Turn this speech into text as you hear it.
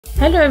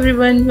Hello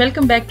everyone,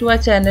 welcome back to our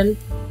channel.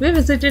 We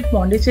visited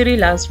Pondicherry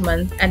last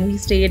month and we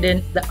stayed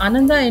in the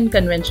Anandha Inn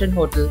Convention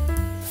Hotel.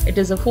 It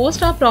is a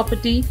 4-star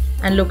property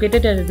and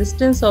located at a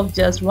distance of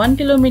just 1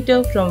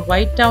 kilometer from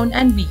White Town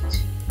and beach.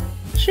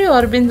 Sri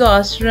Aurobindo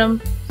Ashram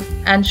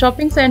and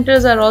shopping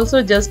centers are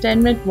also just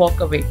 10-minute walk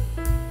away.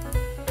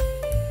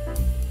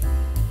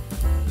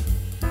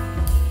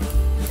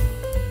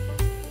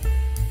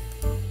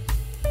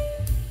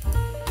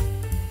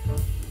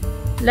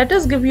 Let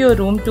us give you a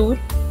room tour.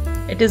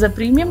 It is a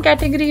premium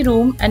category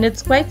room and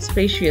it's quite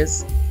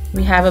spacious.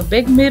 We have a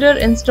big mirror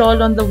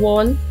installed on the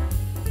wall.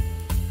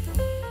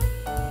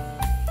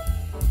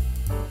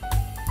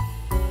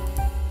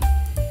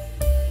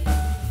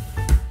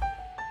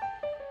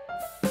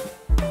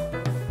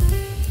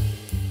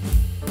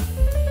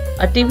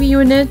 A TV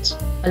unit,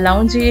 a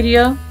lounge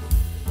area,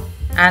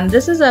 and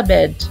this is a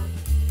bed.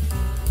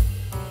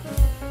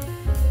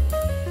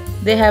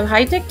 They have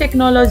high-tech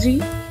technology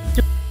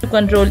to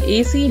control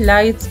AC,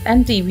 lights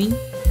and TV.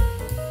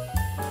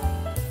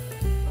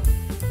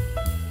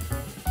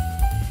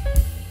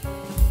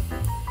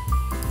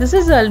 This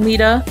is an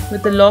almirah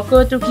with a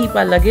locker to keep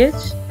our luggage.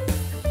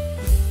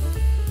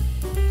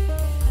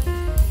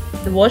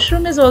 The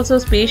washroom is also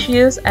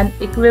spacious and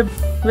equipped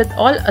with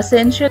all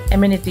essential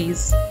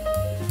amenities.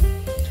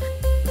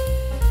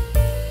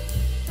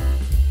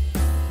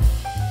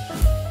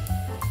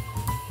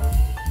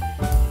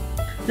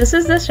 This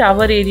is the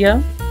shower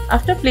area.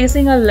 After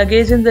placing our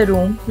luggage in the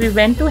room, we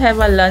went to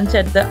have our lunch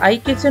at the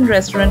iKitchen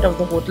restaurant of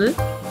the hotel.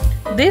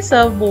 They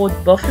serve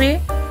both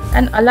buffet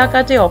and a la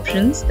carte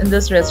options in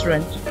this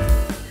restaurant.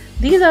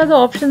 These are the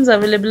options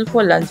available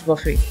for lunch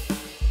buffet.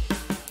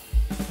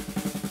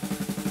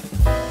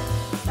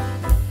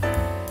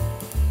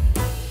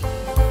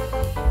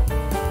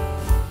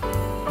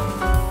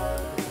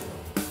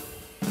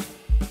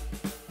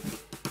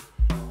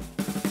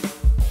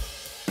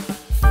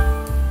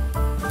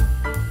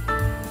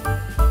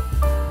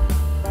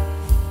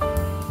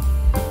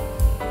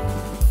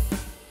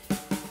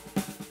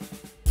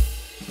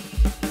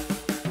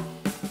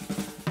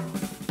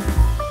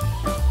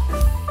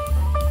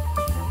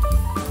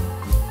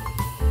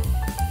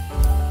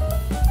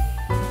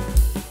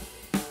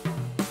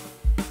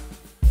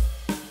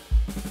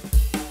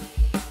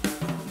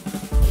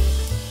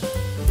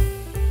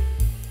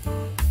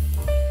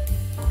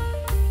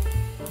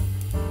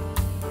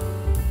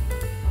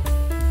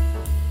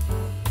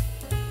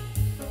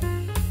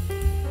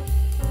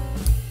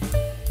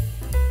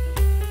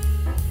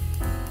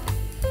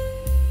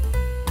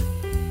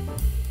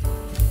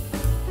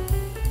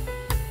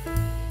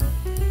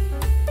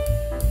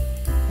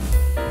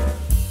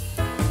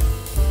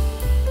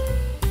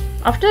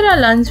 After our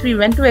lunch, we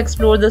went to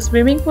explore the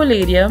swimming pool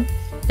area.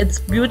 It's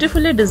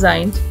beautifully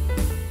designed.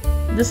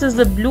 This is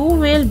the Blue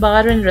Whale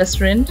Bar and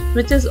Restaurant,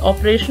 which is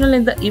operational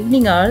in the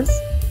evening hours.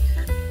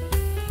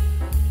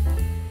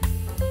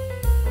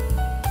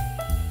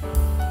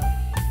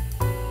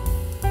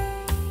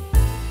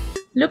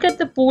 Look at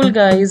the pool,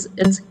 guys.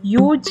 It's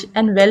huge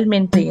and well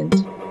maintained.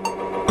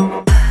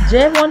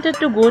 Jay wanted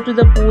to go to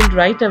the pool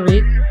right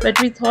away, but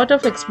we thought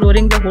of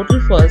exploring the hotel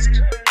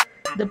first.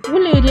 The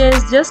pool area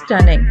is just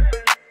stunning.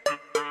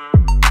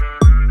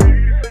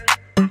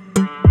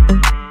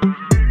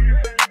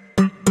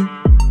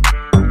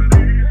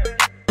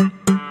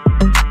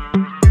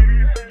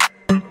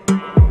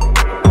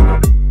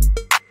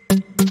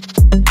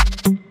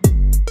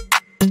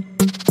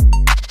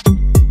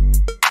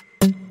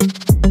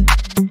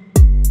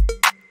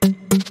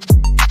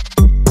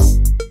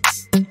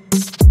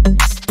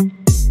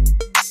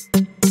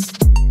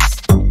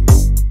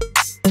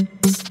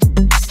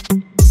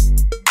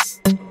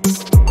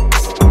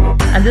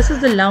 And this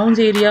is the lounge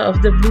area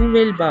of the Blue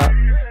Whale Bar.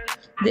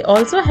 They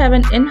also have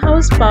an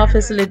in-house spa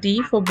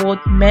facility for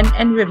both men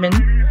and women.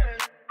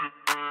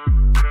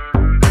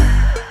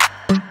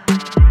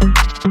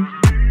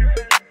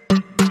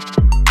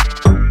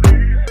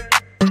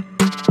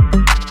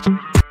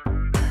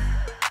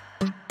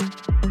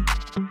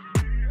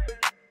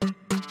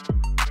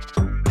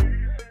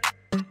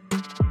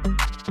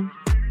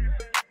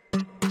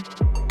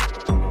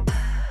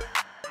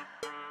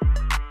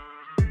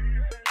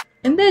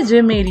 In their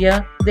gym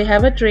area, they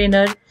have a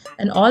trainer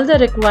and all the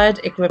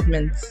required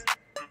equipments.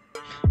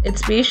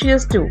 It's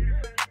spacious too.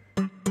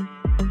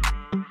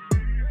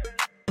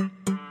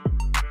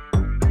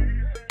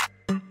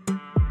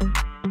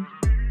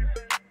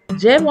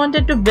 Jay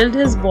wanted to build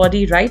his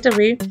body right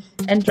away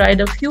and tried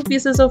a few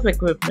pieces of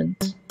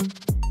equipment.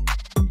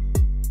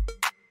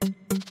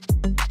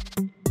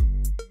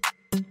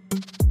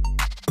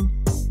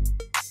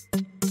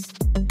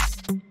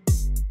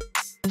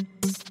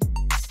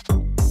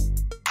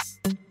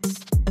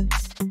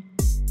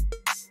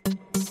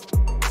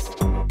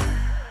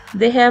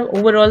 They have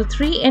overall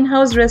 3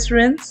 in-house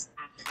restaurants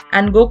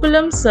and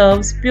Gokulam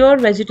serves pure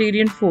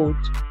vegetarian food.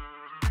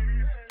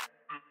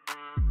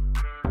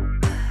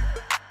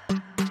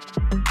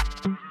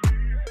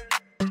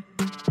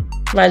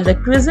 while the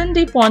Cuisine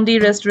de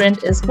Pondy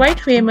restaurant is quite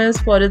famous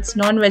for its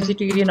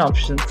non-vegetarian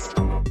options.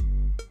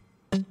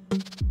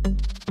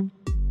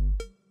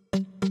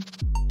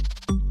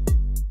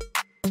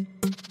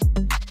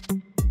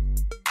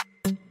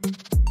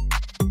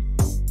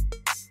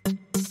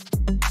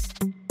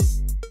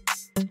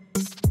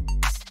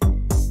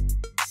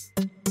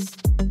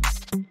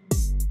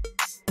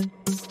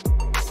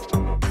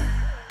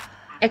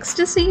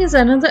 Ecstasy is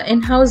another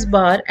in-house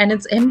bar and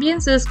its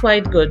ambience is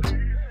quite good.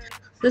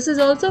 This is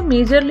also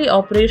majorly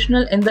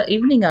operational in the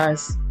evening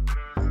hours.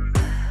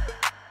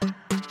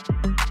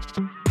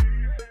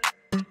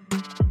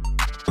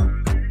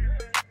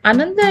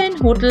 Anandha Inn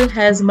Hotel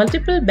has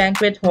multiple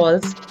banquet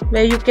halls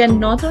where you can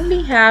not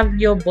only have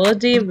your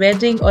birthday,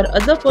 wedding or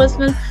other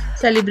personal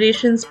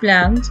celebrations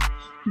planned,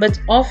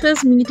 but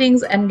office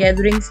meetings and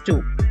gatherings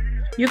too.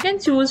 You can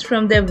choose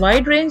from their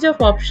wide range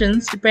of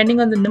options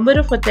depending on the number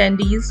of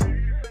attendees,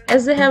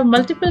 as they have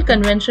multiple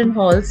convention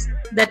halls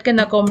that can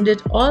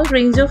accommodate all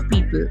range of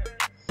people.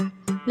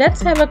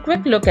 Let's have a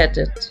quick look at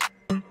it.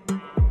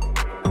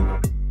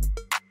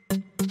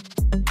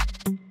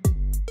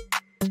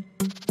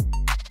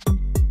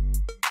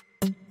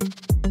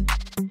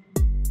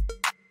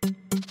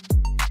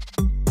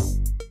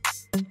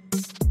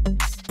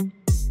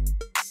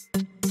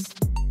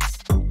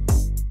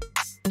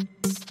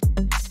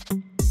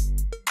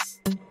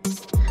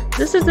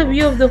 This is the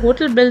view of the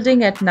hotel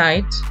building at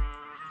night.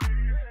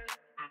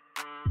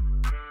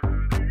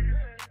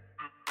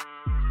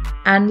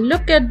 And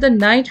look at the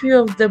night view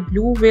of the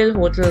Blue Whale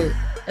Hotel.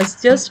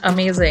 It's just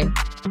amazing.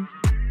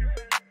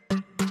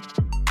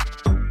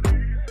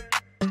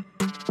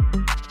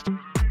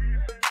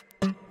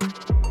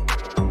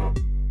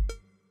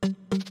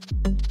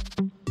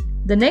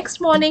 The next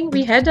morning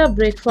we had our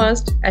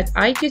breakfast at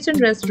iKitchen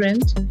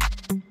restaurant.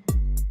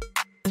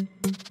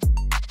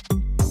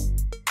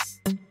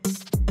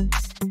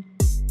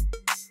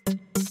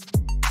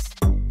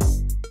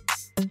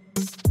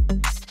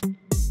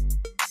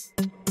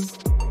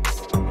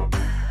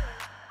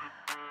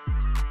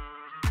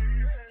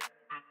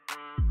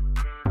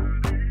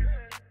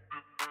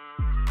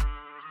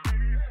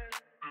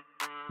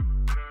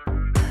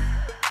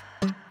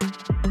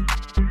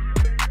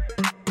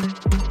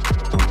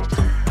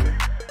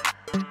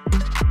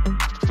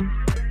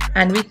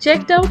 And we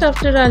checked out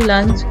after our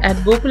lunch at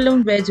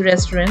Gokulam Veg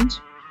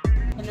Restaurant.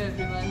 Hello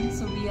everyone,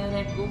 so we are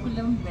at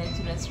Gokulam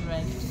Veg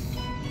Restaurant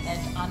at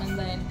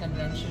Anandha Inn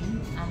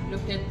Convention, and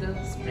look at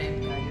the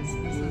spread, guys.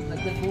 This is the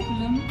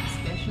Gokulam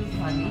special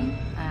thali,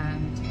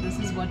 and this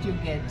is what you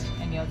get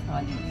in your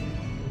thali.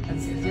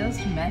 It's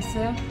just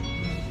massive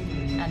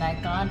and I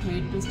can't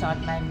wait to start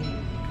my meal.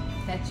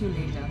 Catch you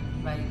later.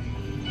 Bye.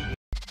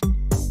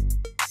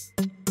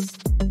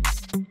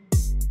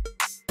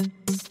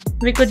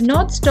 We could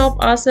not stop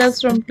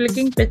ourselves from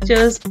clicking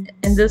pictures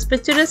in this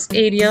picturesque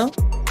area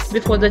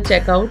before the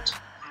checkout.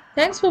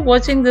 Thanks for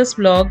watching this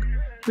vlog.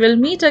 We'll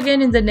meet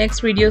again in the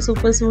next video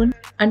super soon.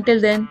 Until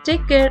then,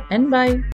 take care and bye.